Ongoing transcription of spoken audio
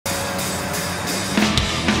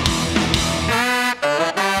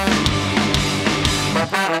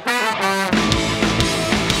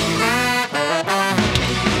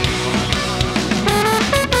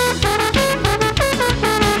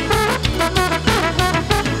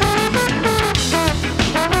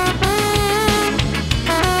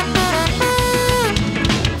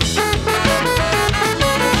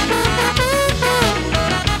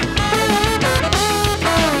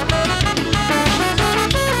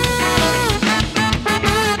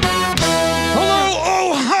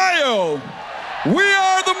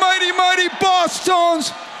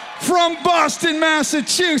Bosstones from Boston,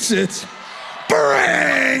 Massachusetts.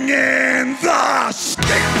 Bring in the steel.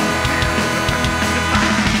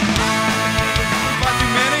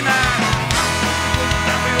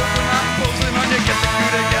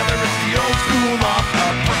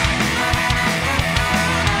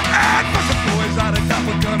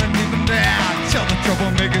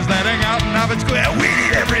 Troublemakers that hang out in Harvard Square. We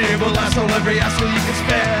need every able asshole, every asshole you can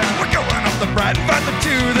spare. We're going off the bright and invite them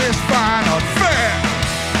to this fine affair.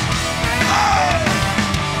 Oh!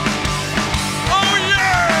 Oh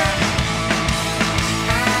yeah!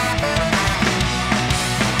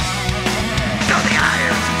 So the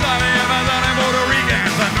Irish Society of Amazon Puerto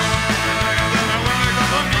Ricans. I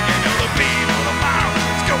know the beat of the mile.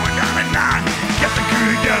 It's going down at 9. Get the crew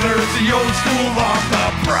together, it's the old school off the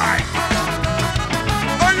bright.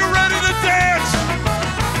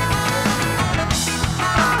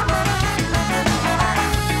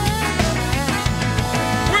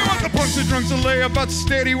 Drunks to lay about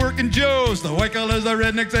steady working Joes, the white colors, the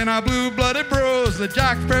rednecks, and our blue-blooded bros, the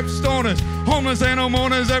jocks, preps, stoners, homeless and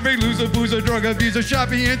homeowners, every loser, boozer, drug abuser,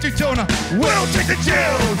 shoppy and two-toner. We'll take the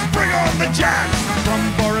chills, bring on the jacks, from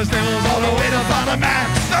Forest Hills all the way to Bottomax.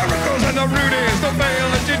 The Rickos and the Rudies, don't fail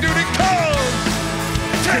at your duty calls.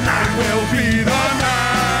 Tonight will be the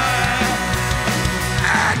night.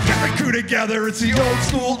 And get the crew together, it's the old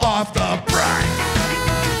school off the bright.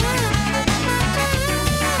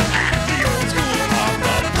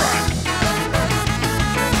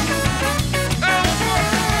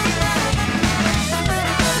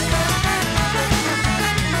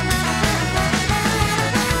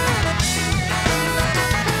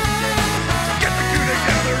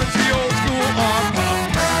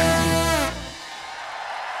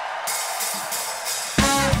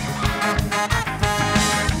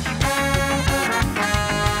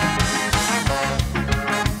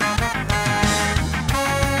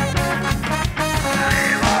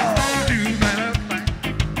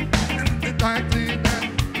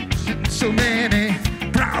 So many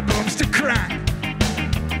problems to cry,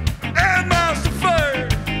 and miles to fire.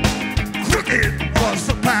 Crooked was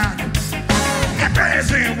the path, and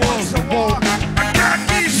blazing was the war. I got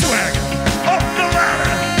me swag up the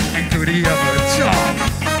ladder and to the other top.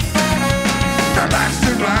 The last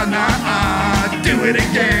to run, I do it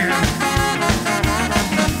again.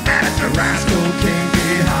 And it's the rascal king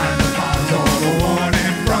behind the bars, or the one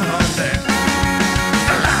in front of them.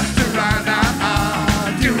 The last to run,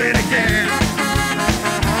 I do it again.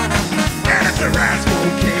 The rascal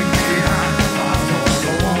king behind the bars, or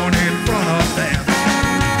the one in front of them.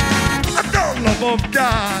 The love of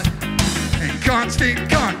God and constant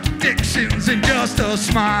contradictions and just a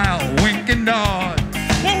smile, wink and nod.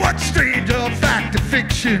 Well, what stranger fact of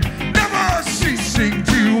fiction never ceasing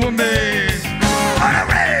to amaze. On a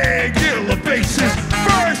regular basis,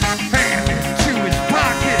 first hand into his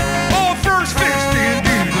pocket, or first fist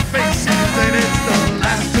into the faces, and it's the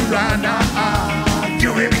last to ride. I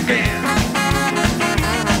do it again.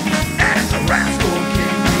 Rascal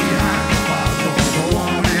king behind the bars, or the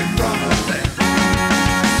one in front of them.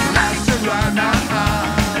 Last to ride,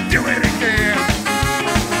 now do it again.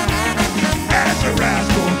 As a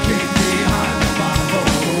rascal king behind the bars, or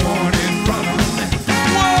the one in front of them.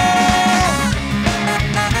 Whoa!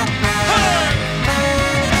 Hey!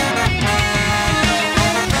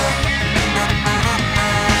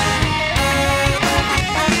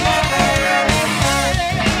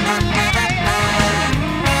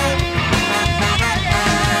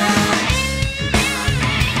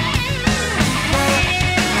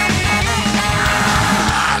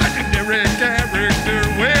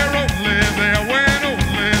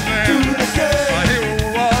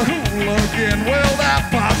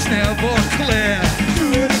 Never clear. Do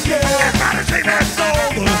it again. Everybody say that's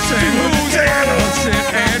all the same. Who's innocent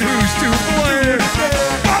and who's to blame?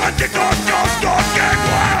 Politics are just not getting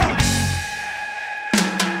wild.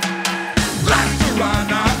 Last to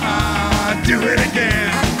run, I do it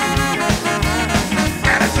again.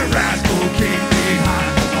 And it's a rascal king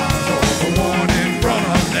behind the bars, or the one in front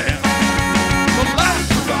of them. The last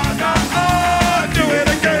to run, I do it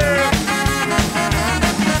again.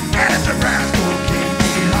 And it's a rascal king.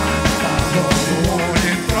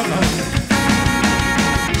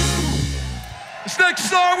 This next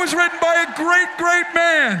song was written by a great, great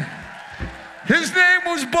man. His name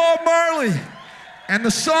was Bob Marley, and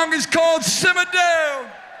the song is called Simmer Down.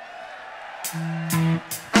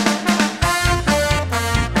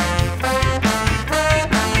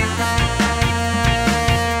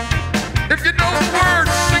 If you know the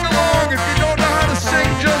words, sing along. If you don't know how to sing,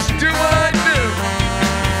 just do what I do.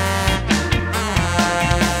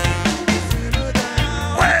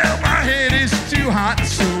 Well, my head is too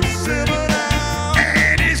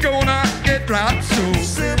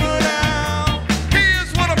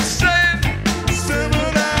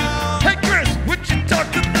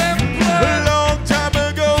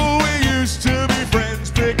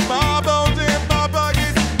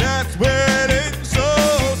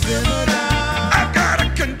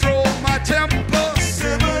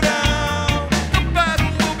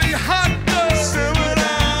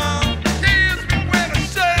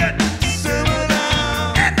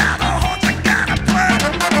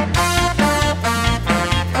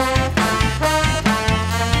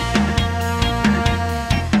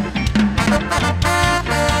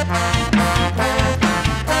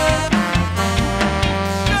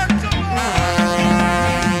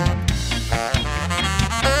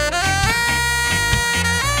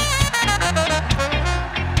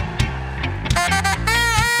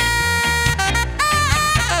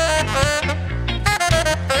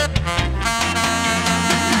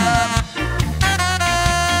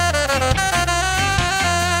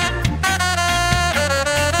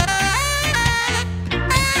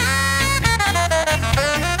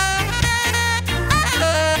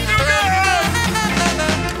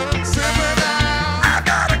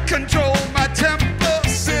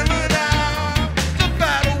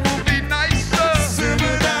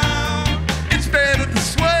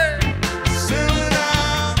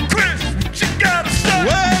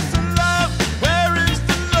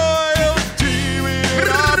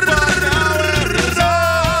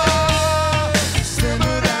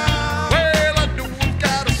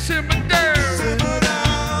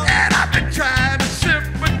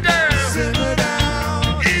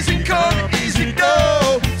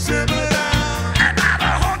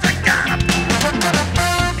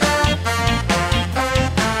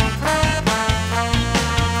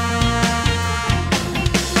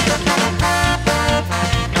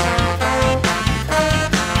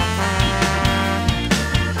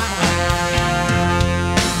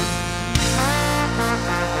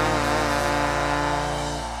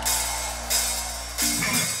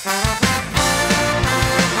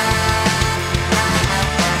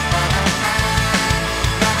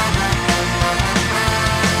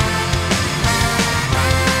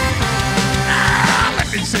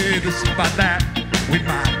this by that. We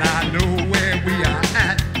might not know where we are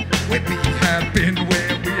at, when we have been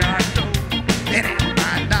where we are known, and it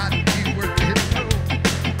might not be worth it so.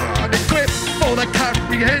 Unequipped for the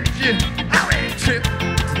comprehension, how a trip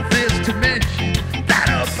to this dimension. That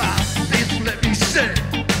about this, let me say,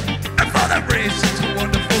 and for the race, it's a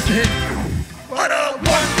wonderful day. What a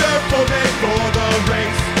wonderful day for the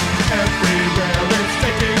race. Everywhere it's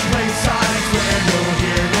taking place, I swear you'll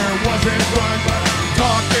hear there wasn't one, but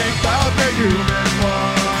talking about the human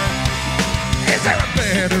one. Is there a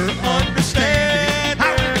better understanding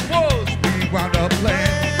how it was we wound up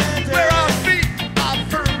landing, where our feet are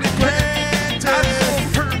firmly planted, and so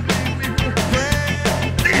firmly we were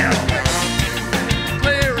planted.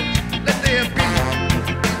 Clear, let there be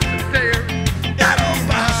there. Got on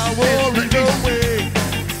by will lead the way.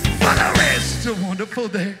 For the rest, a wonderful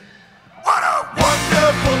day. What a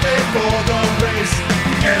wonderful day for the race.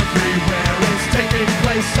 Everywhere it's taking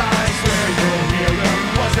place, I swear you'll hear them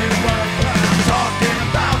wasn't one, but talking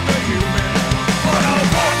about the human. What a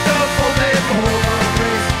wonderful day for the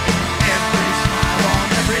race. Every smile on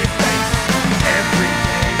every face, every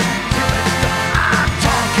day till it's done. I'm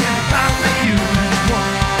talking about the human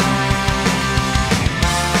one.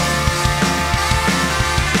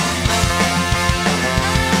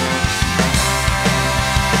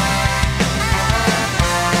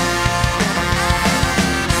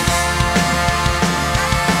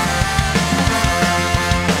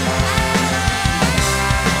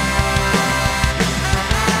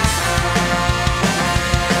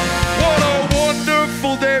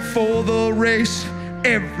 For the race,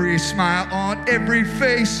 every smile on every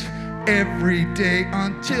face, every day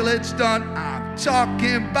until it's done. I'm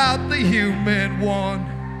talking about the human one.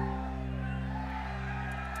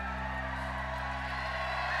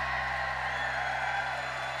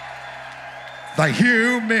 The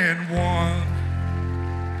human one.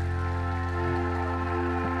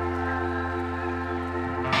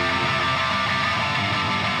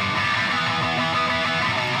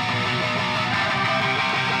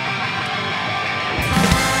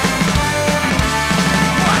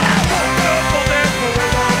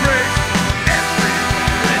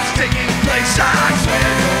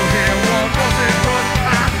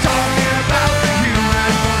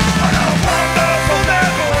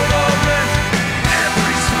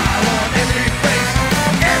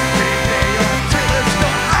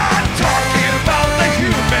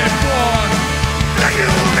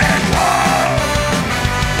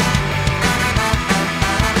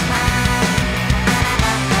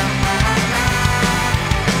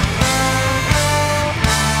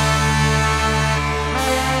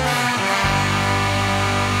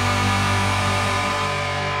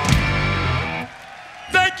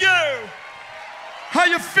 How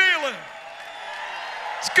you feeling?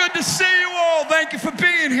 It's good to see you all. Thank you for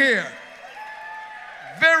being here.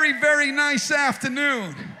 Very, very nice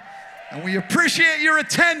afternoon. And we appreciate your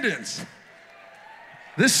attendance.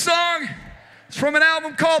 This song is from an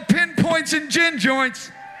album called Pinpoints and Gin Joints.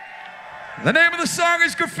 The name of the song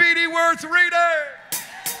is Graffiti Worth Reading.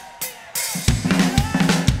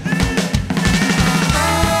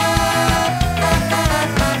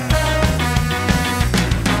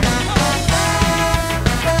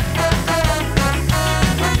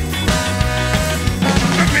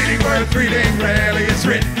 Worth reading, rarely it's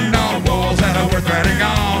written on walls that are worth writing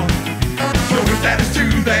on. So if that is to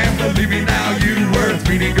them, believe me now, you worth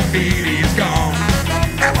reading. Graffiti is gone.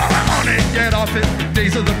 And while I'm on it, get off it. The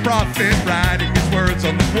days of the prophet, writing his words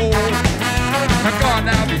on the wall are gone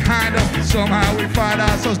now behind us, but somehow we find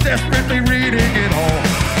ourselves desperately reading it all.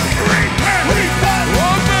 Read,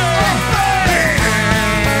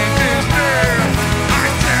 I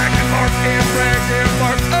tag and mark and brag and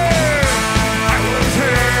mark. I was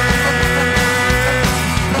here.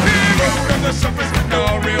 The surface with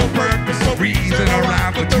no real purpose, no reason or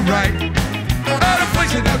rhyme but to write. Out of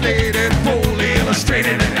place and outdated, poorly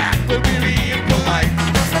illustrated, and that will be being polite.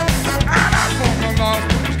 And I'm from lost,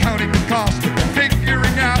 counting the cost,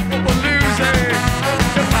 figuring out what we're losing.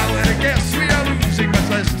 If I were to guess, we are losing much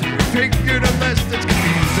less to figure the less that's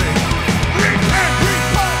confusing. Repent,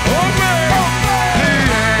 obey. The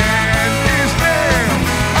end is there.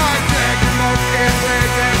 I tag and mark and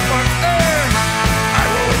wag and mark.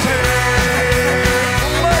 I was here.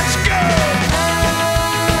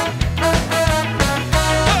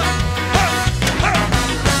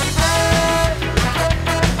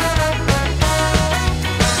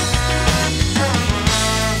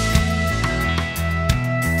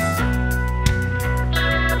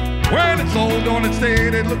 When it's old on its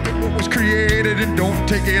dated, look at what was created and don't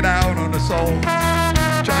take it out on us all.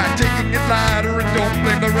 Try taking it lighter and don't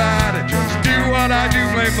blame the rider. Just do what I do,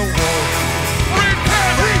 blame the world.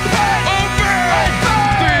 Repent, repent, obey.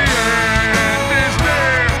 The end is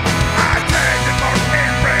near. I tagged it, marked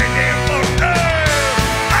and bring it, looked up.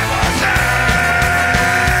 I was there.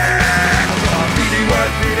 Graffiti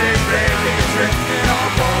was beating, breaking, written on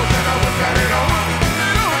walls, and I was got it on.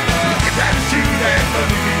 If that is true, then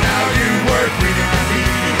believe me now, you work reading the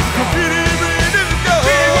meaning. Graffiti reading go.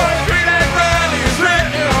 Graffiti was reading, rally is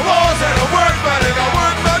written on walls, and I work, but it don't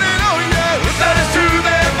work, but it oh yeah. If that is true,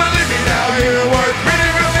 then believe me now, you work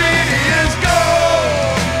reading graffiti is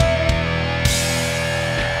gold.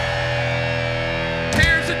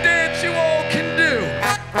 Here's a dance you all can do.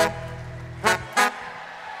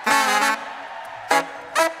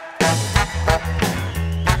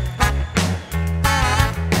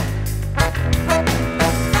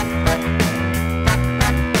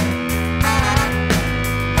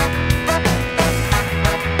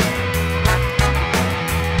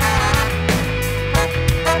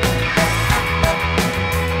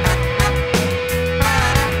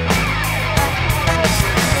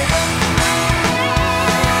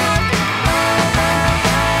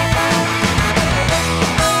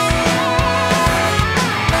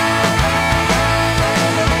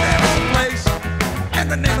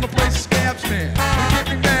 The name of the place escapes me. I can't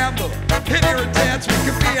remember. Hit here and dance. We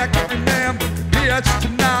could be, I can't remember. Be just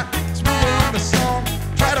tonight. Let's move along the song.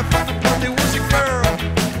 Try to find the part that was a girl.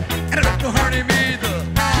 And I don't know her name either.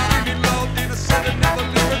 She gave me love, and I said I'd never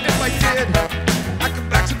leave her. If I did, I'd come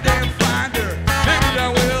back someday and find her. Maybe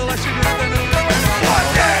I will. I should have been a little.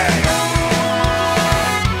 One day.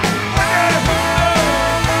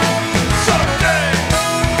 Someday.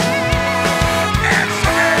 And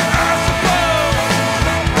someday I suppose.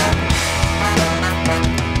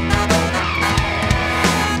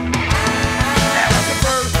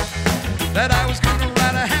 That I was gonna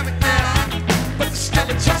write, I haven't yet. But there's still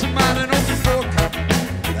a chance of mine, an open book.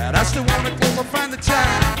 That I still wanna close, I'll find the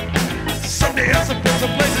time. Someday I suppose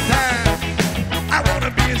I'll place a time. I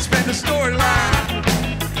wanna be and spend a storyline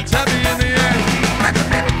that's happy in the end. And the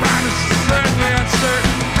name of mine is certainly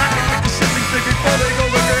uncertain. I can make the silly thing before they go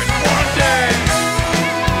the curtain. One day,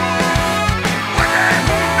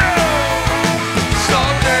 who knows?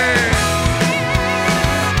 Someday,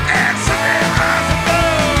 and someday I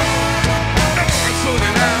suppose. Sold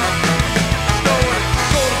it out, stole it,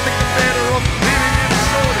 sold it, pick the better up, living in the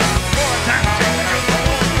soda. More time to take the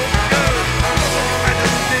girl, the whole good. I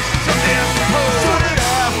just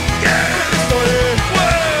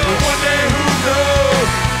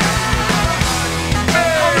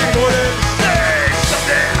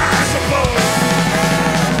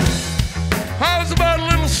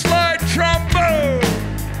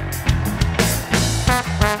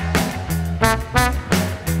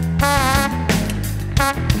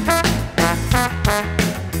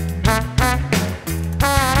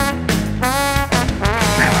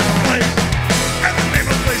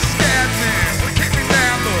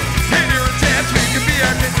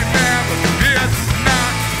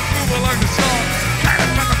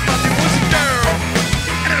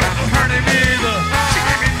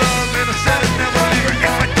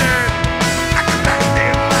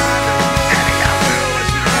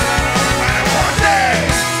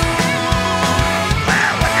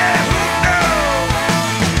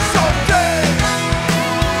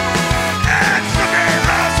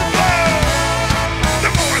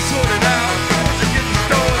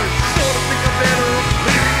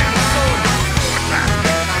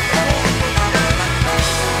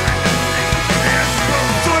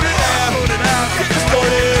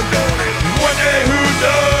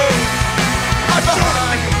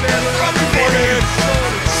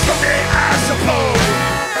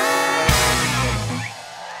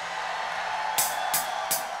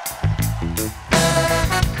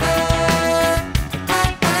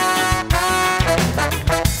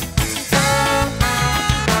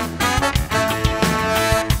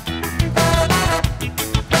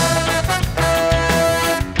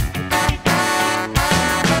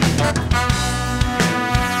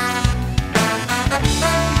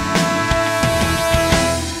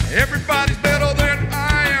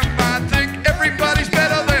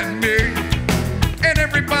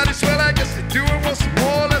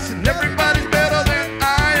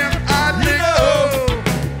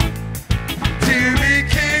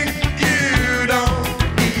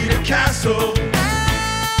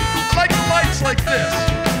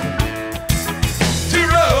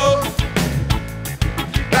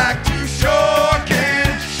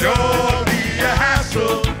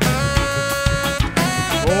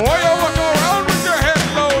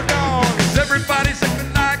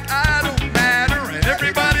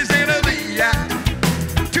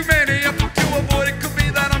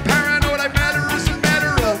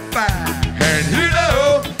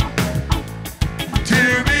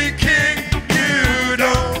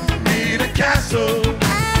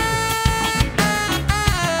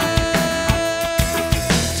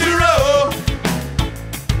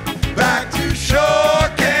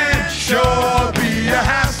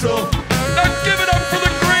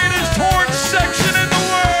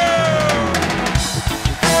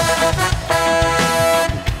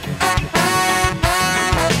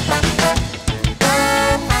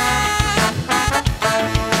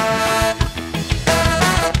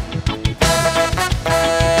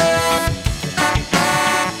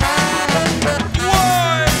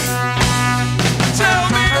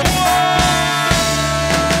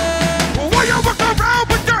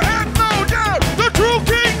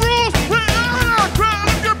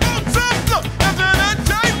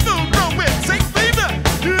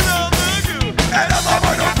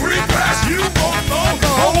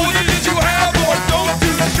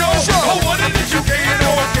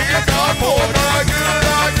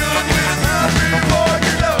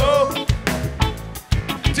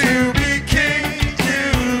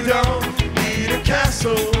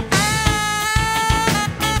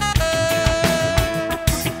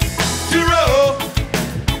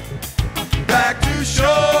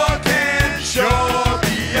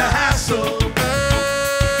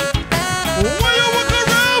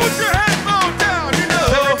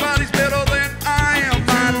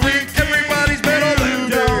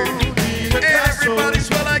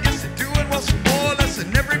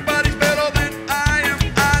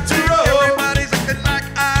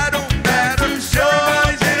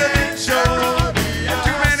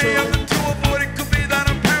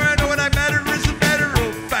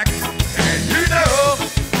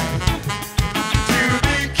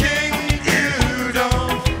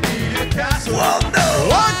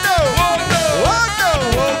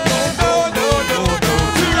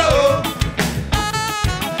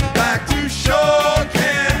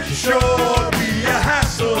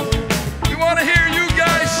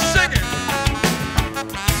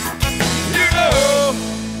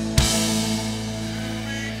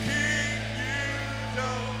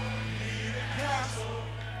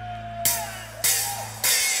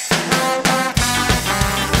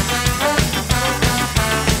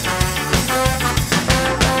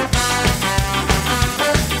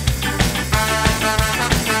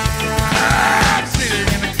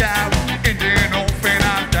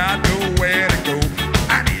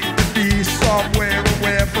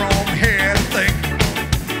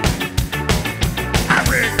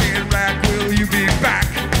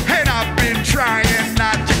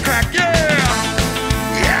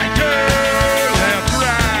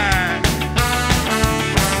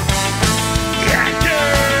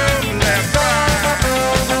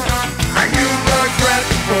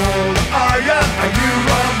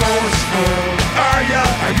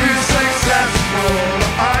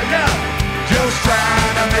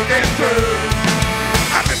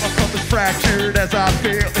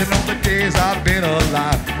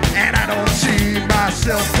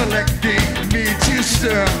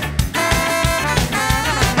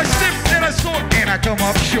come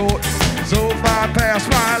up short. So far past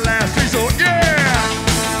my last resort. Yeah!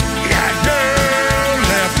 Yeah, girl,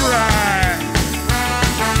 left, right.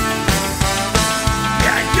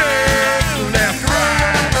 Yeah, girl, left,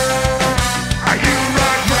 right. Are you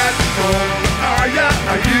regretful? Are ya?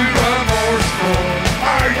 Are you remorseful?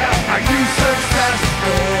 Are ya? Are you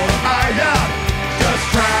successful? Are ya? Just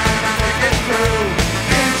trying to make it through.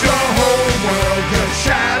 Did your whole world just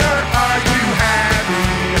shatter? Are you happy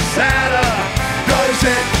or sadder? Does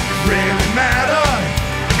it really matter?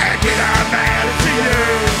 And did I matter to you?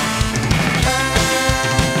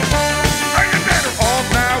 Are you better off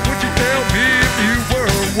now? Would you tell me if you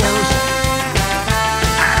were worse?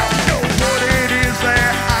 I don't know what it is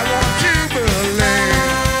that I want to believe.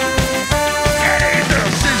 Any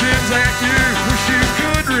decisions that you wish you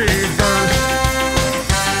could reverse.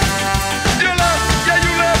 You left, yeah,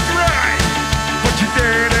 you left right, but you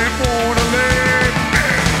didn't want to live.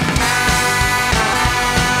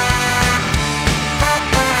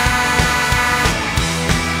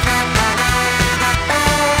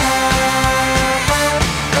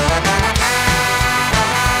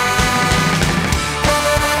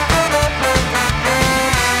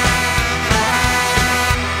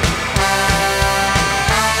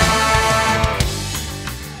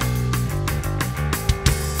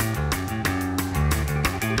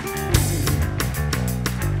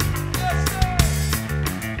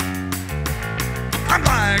 I'm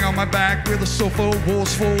lying on my back with a sofa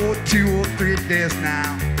walls for 2 or 3 days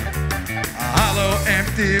now. A hollow,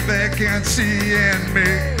 empty vacancy in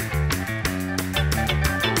me.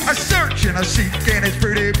 I search and I seek and it's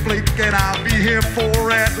pretty bleak, and I'll be here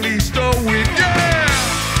for at least a week. Yeah!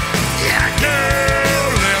 Yeah,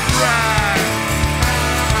 girl, left, right.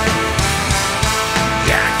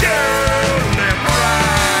 Yeah, girl, left,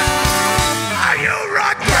 right. Are you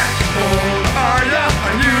regretful? Are ya?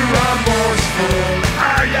 Are you remorseful?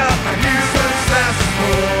 Are ya? Are you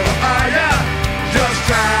successful? Are ya? Just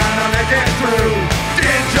trying to make it through.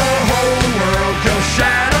 Did your whole world just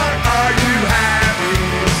shatter? Are you happy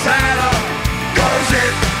or sadder? Does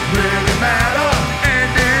it really matter? And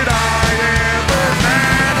did I ever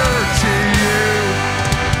matter to you?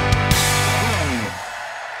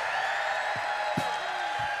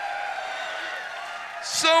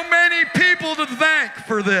 So many people to thank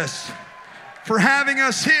for this, for having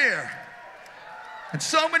us here. And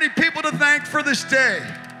so many people to thank for this day.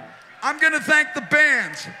 I'm going to thank the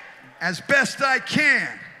bands as best I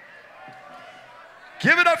can.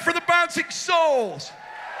 Give it up for the Bouncing Souls,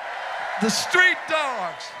 the Street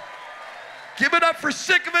Dogs. Give it up for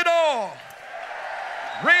Sick of It All.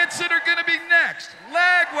 Rancid are going to be next.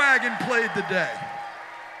 Lagwagon played today.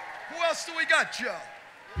 Who else do we got, Joe?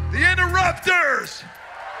 The Interrupters.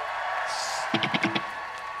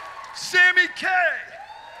 Sammy K.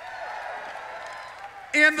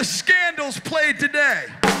 And the Scandals played today.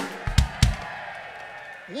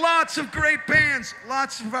 Lots of great bands,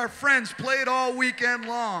 lots of our friends played all weekend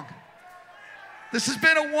long. This has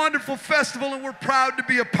been a wonderful festival and we're proud to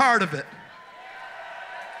be a part of it.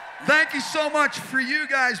 Thank you so much for you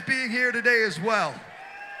guys being here today as well.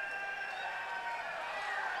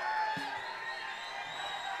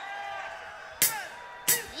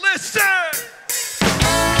 Listen!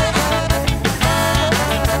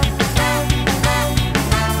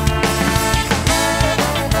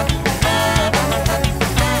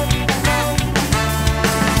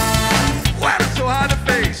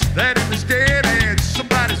 That in this day and age,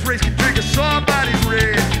 somebody's race can trigger somebody's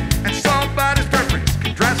rage, and somebody's preference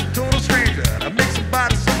can drive some total stranger to make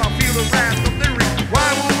somebody somehow feel the wrath of their reach. Why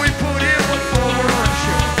would we put in one forward on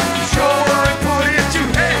show and put it to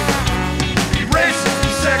hate? Be racist,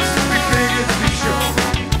 be sexist, be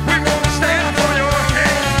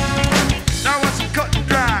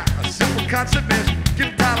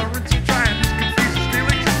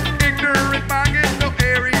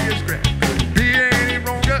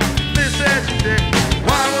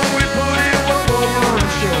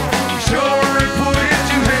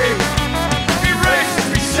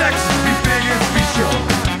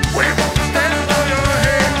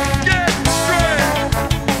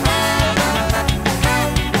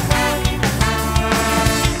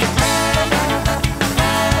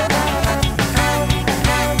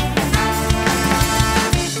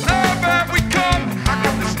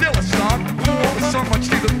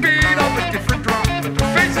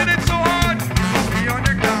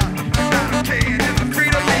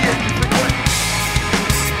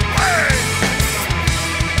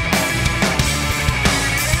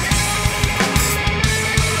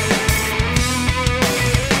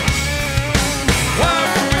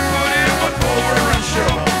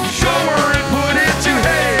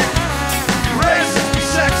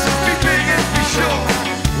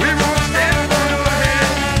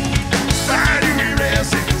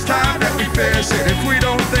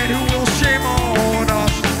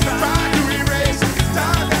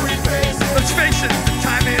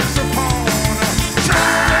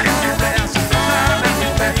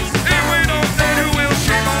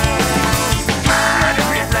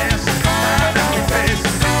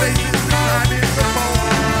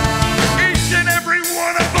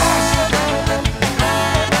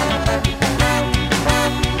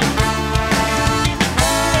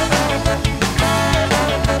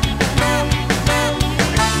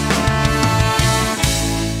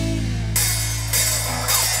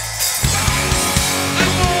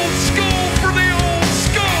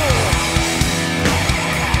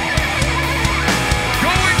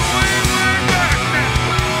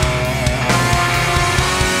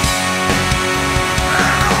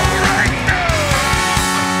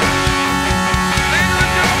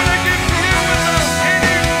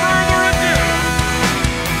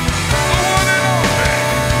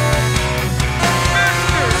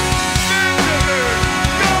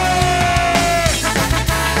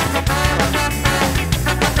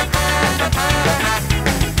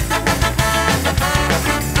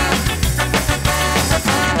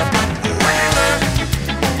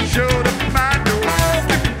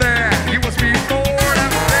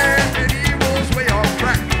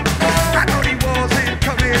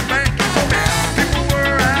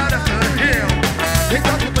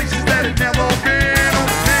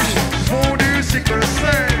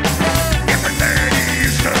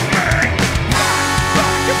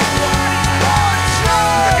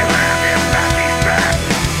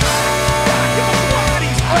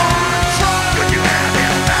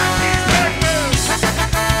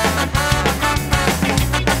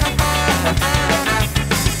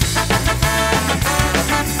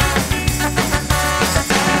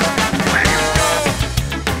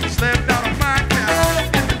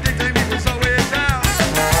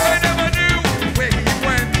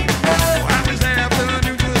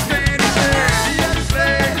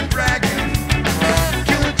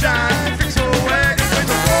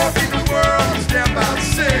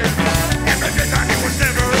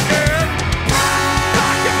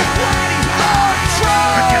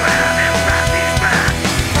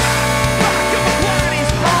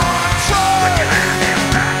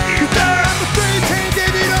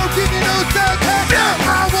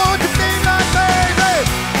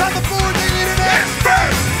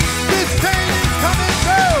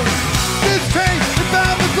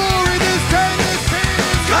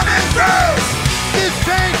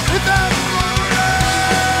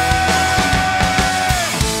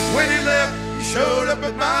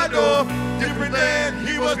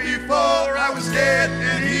was before I was scared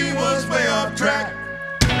and he was way off track.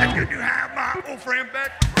 And could you have my old friend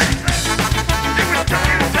back? He was stuck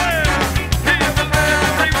in hell. He never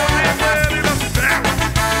left. He wasn't well enough to sit out.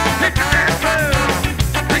 He took that hell.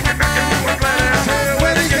 He came back and we were glad as hell.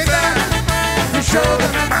 When he came back, he showed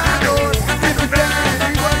up at my door. He was back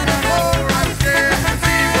and he was before I was scared and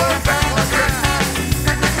he was back on track.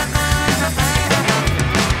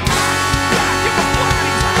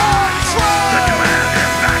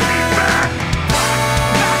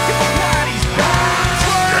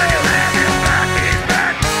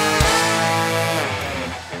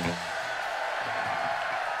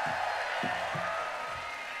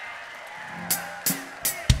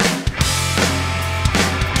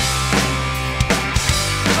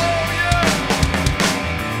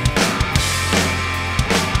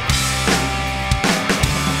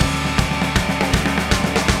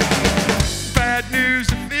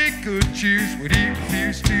 Choose what he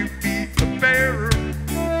refused to be a bearer.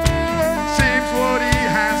 Seems what he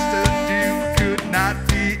has to do could not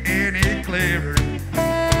be any clearer.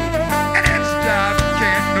 And it's a job you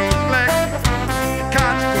can't neglect.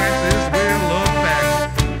 Consequences will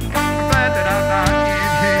affect. I'm glad that I'm not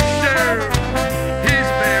in his shoes. He's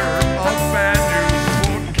a bearer of bad news.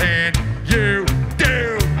 What can you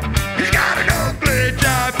do? He's got an ugly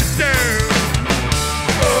job to do.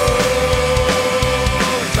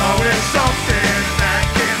 Something that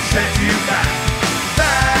can set you back.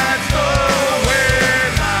 That's the way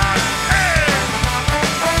life is.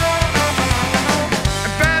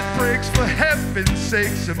 And bad breaks, for heaven's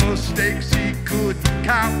sakes, are mistakes he couldn't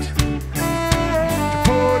count. To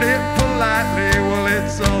put it politely, well,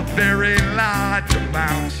 it's a very large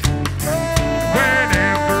amount.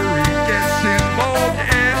 Whenever he gets involved,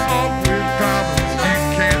 you end up with problems you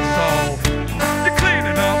can't solve. You're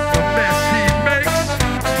cleaning up the mess he makes.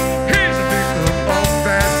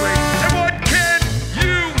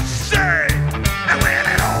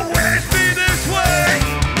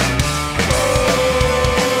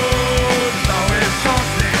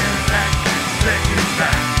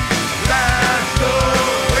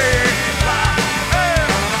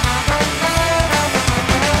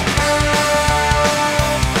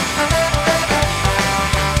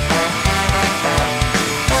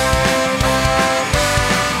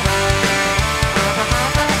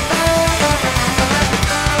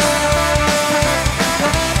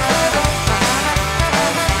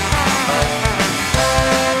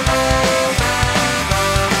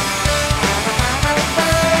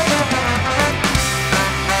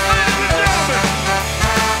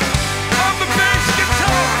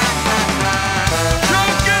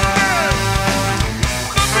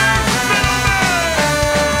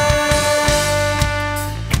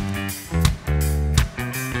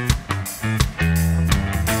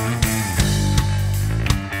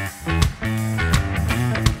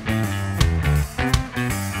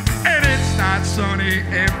 Sunny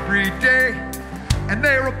every day, and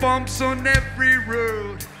there are bumps on every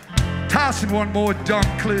road. Tossing one more dumb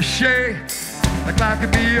cliche, like life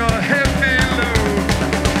could be a heavy load.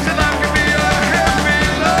 So life could be a heavy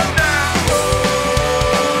load now. Oh,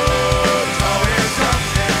 it's always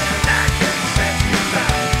something that can set you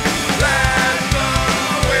back. That's the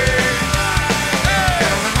way life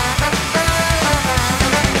is.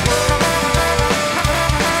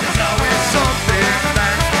 It's always something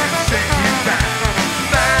that can set you back.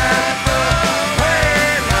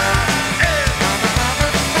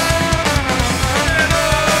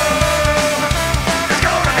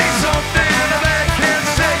 Something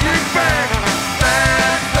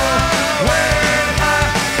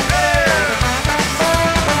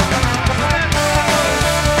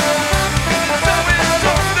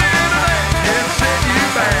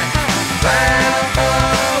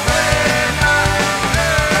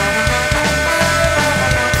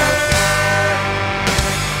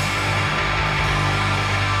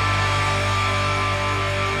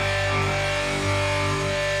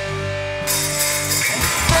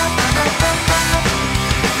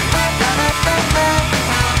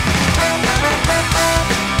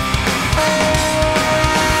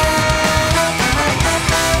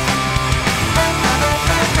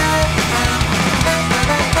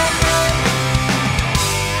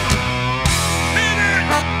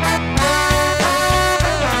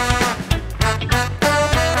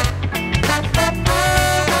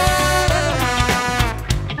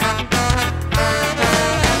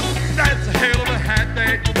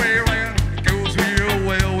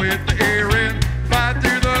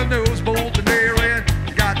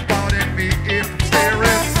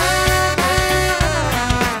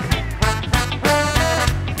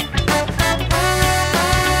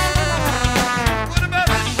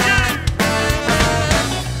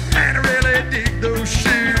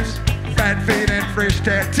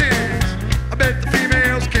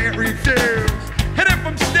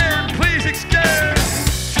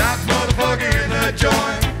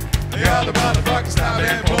joint. The other motherfuckers stop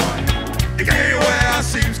and point. You can't wear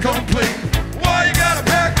seems complete. Why you gotta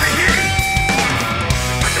pack the heat?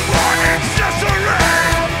 When the warning's just a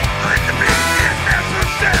rain, like the beat is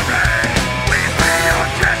necessary. We pay your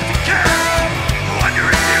dress to kill. Wonder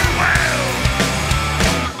if you will.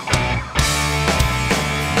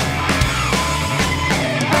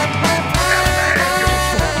 Everything goes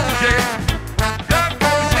for the shit. That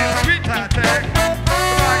was in sweet tactic. The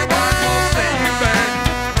black and white will stay you back.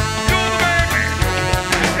 You're the man.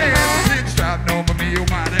 And the pinstripe know me, you're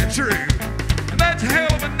mighty true. And that's a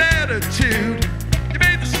hell of an attitude. You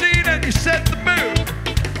made the scene and you set the mood.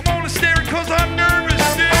 I'm only staring cause I'm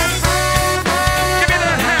nervous, dude. Give me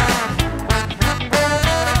that hat.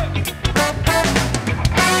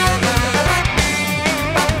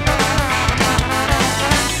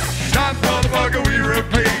 Shot motherfucker, we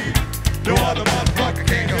repeat. No other motherfucker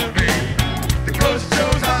can't compete. The ghost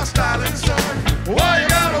shows our styling, son. Why you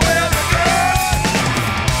gotta wear the dress?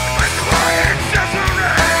 When the warning's just a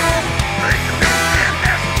rain, like the beat is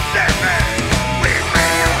necessary. We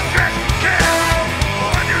pay your dress to kill.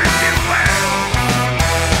 Wonder if you will.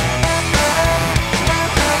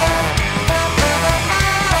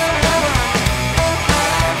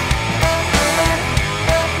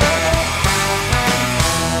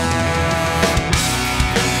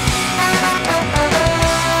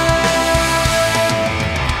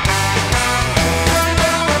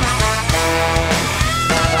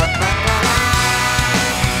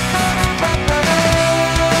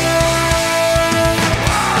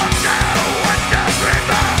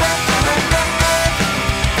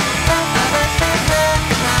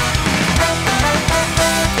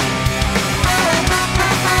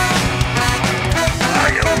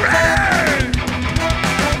 Are you ready?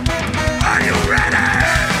 Are you ready?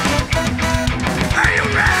 Are you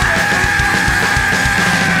ready?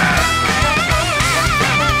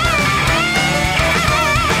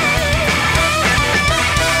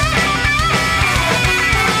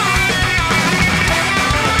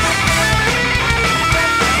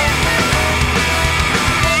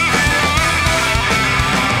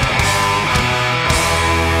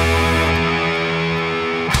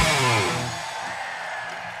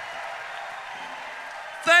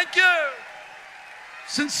 Thank you.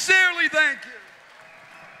 Sincerely thank you.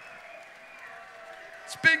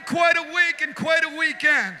 It's been quite a week and quite a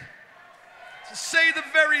weekend, to say the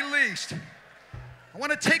very least. I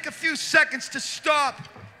want to take a few seconds to stop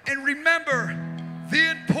and remember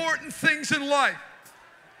the important things in life.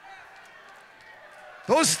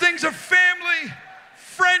 Those things are family,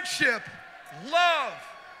 friendship, love,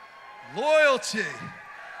 loyalty.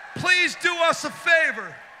 Please do us a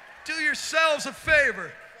favor. Do yourselves a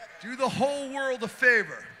favor. Do the whole world a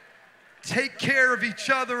favor. Take care of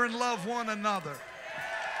each other and love one another.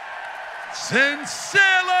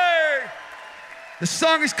 Sincerely. The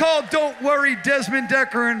song is called Don't Worry, Desmond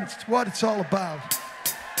Decker, and it's what it's all about.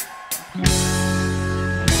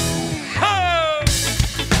 Oh!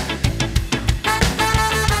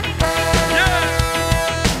 Yeah!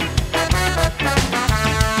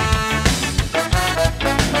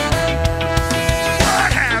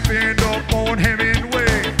 What happened up on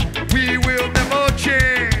Hemingway? We will never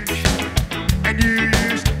change. And you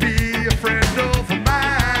used to be a friend of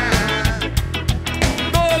mine.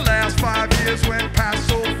 The last 5 years went past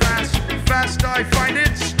so fast, fast I find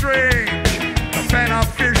it strange. The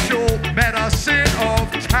beneficial medicine of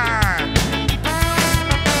time.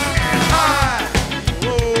 And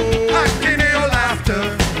I can hear your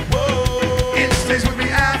laughter. It stays with me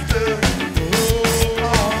after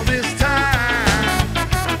all this time.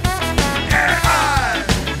 And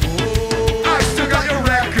I still got your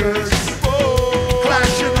records,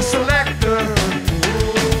 clashing the selector.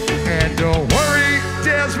 And don't worry,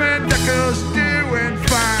 Desmond Decker's doing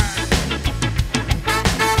fine.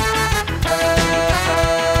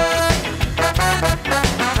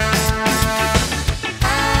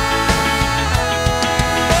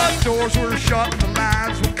 The doors were shut and the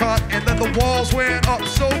lines were cut, and then the walls went up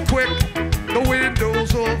so quick. The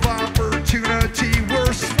windows of opportunity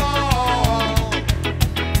were small.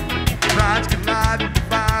 Rides collided,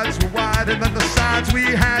 divides were wide, and then the sides we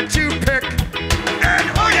had to pick. And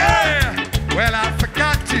oh yeah, well I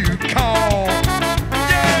forgot to call.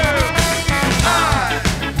 Yeah,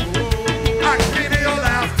 I can hear your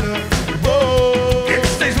laughter. It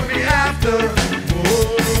stays with me after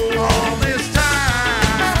all this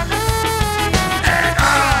time. And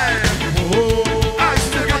I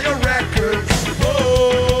still got your records,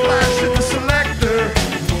 flashing the selector.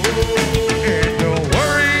 And don't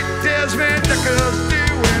worry, Desmond Decker's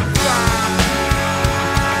doing fine.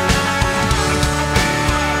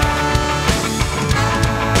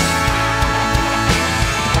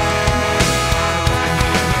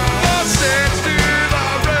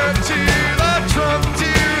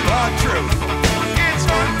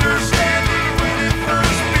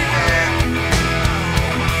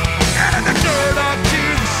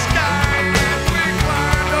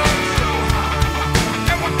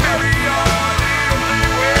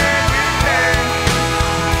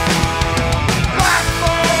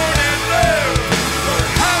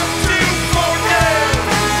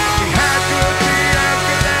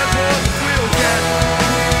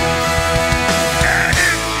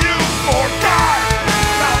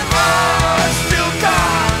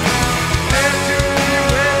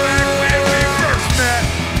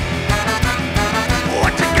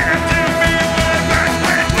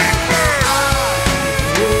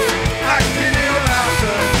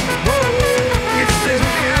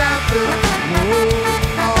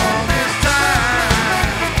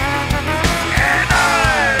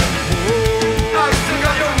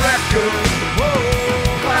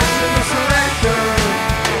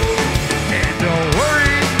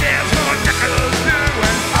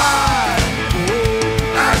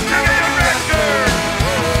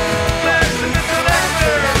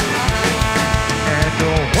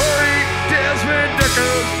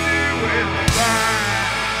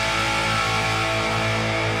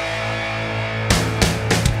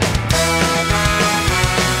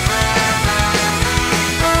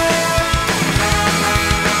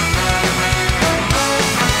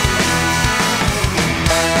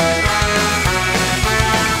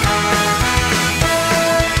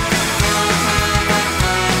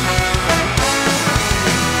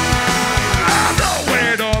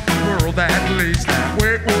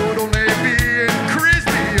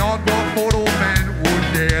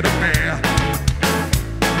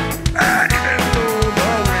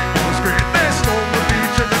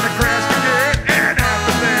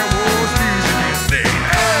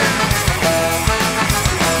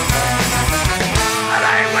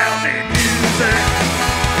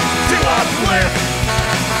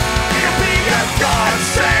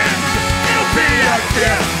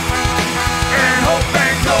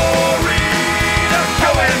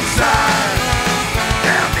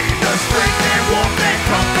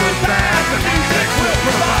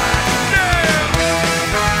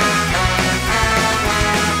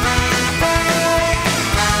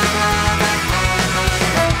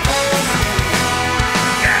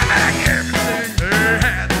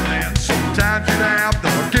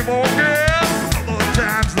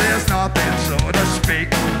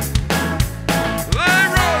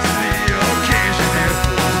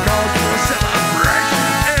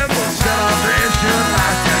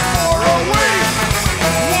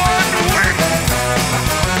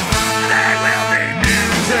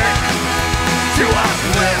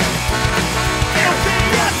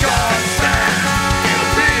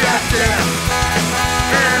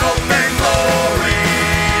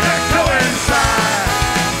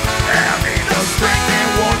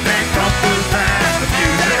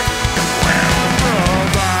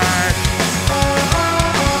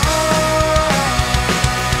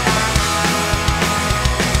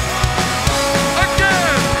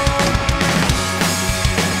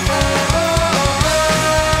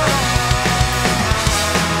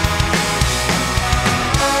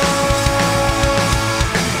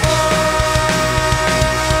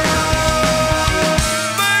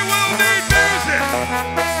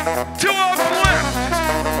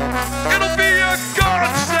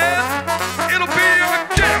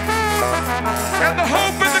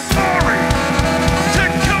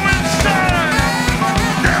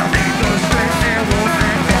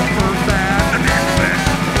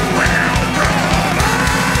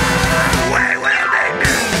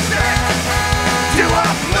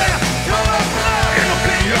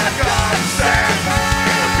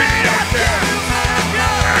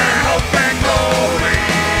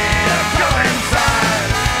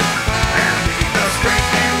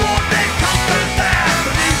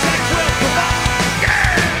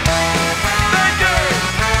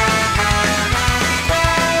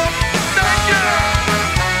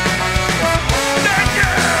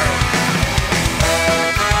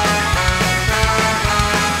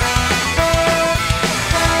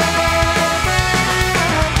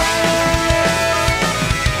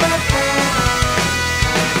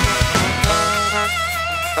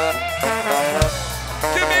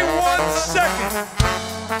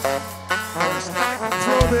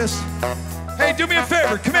 Hey, do me a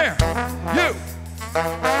favor, come here. You.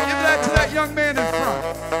 Give that to that young man in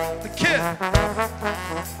front. The kid.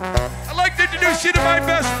 I'd like to introduce you to my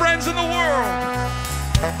best friends in the world.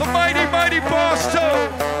 The mighty, mighty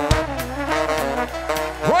Bosstones.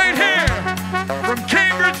 Right here from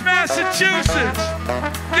Cambridge, Massachusetts.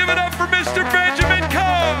 Give it up for Mr. Benjamin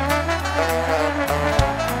Carr.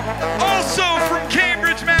 Also from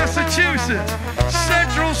Cambridge, Massachusetts,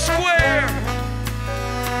 Central Square.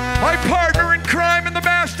 My partner in crime and the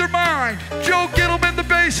mastermind, Joe Gittleman, the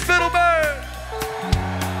bass fiddleman.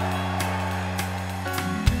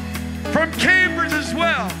 From Cambridge as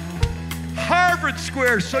well, Harvard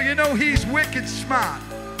Square, so you know he's wicked smart.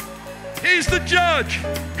 He's the judge,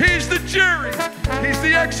 he's the jury, he's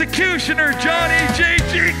the executioner, Johnny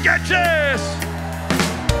J.G. Getches.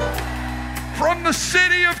 From the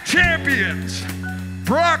city of champions,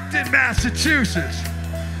 Brockton, Massachusetts,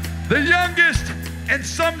 the youngest and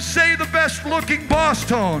some say the best looking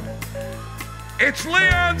Bosstone. It's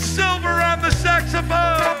Leon Silver on the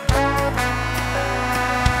saxophone.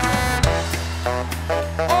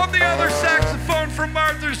 On the other saxophone from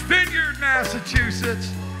Martha's Vineyard,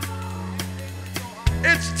 Massachusetts,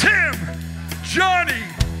 it's Tim, Johnny,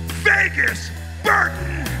 Vegas,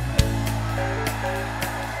 Burton.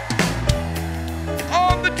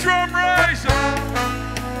 On the drum riser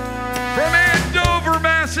from Andover,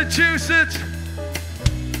 Massachusetts,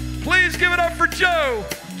 please give it up for Joe,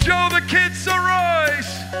 Joe the Kid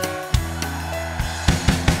Royce.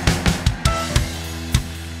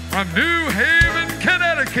 From New Haven,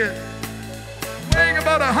 Connecticut, weighing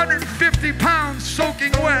about 150 pounds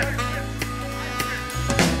soaking wet.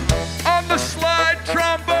 On the slide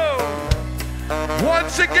trombone,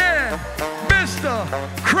 once again, Mr.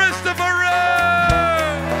 Christopher Rowe.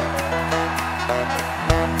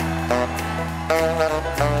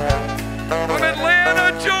 From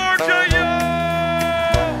Atlanta, Georgia, yo!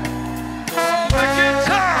 On the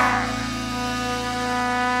guitar,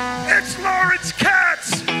 it's Lawrence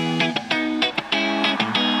Katz.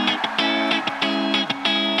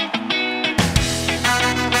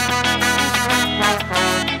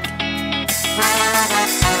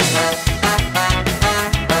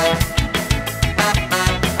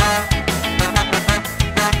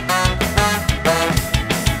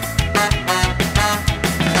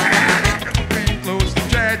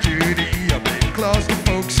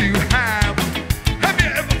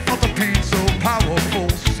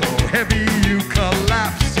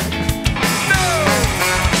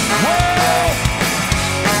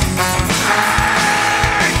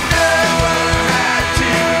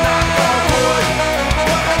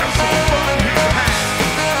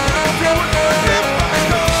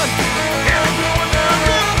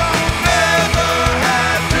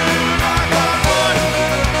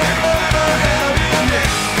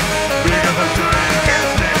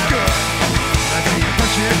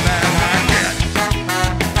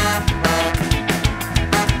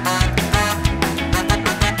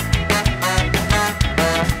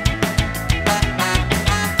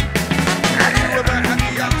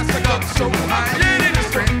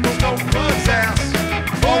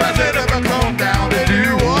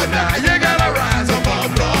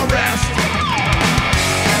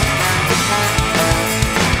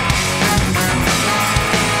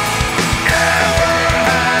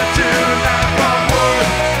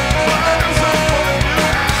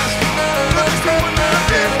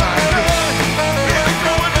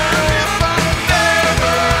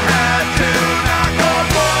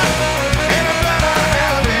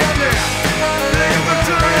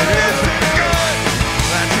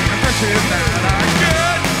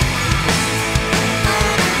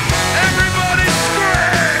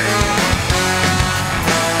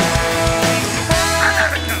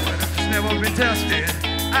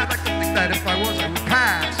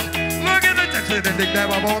 Didn't think that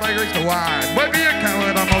my boat I reached the wine. Might be a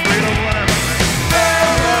coward, I'm afraid of whatever.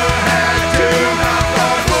 Never had to knock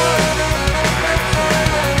on wood.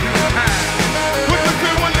 With the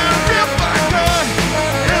good one that rip I gun,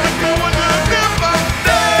 and the good one that rip I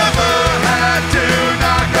never had to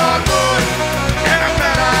knock on wood. And I'm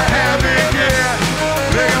glad I haven't yet.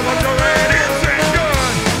 Think of what the red is and good.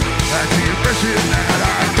 That's the impression that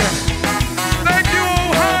I get. Thank you,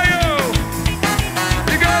 Ohio.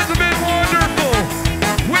 You guys have been wonderful.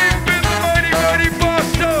 We've been the mighty, mighty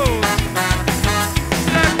Bosstones.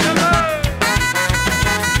 Snack to love.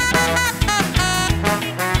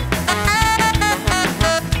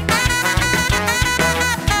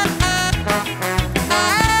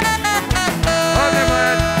 I've never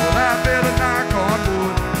had, well, I better knock on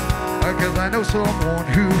wood, because I know someone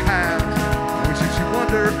who has. Which makes you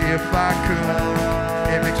wonder if I could.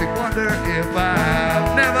 It makes me wonder if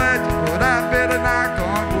I've never, but I better knock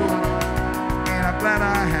on wood. And I'm glad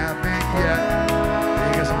I haven't yet,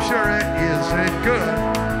 because I'm sure it isn't good.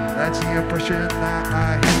 That's the impression that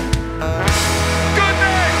I have.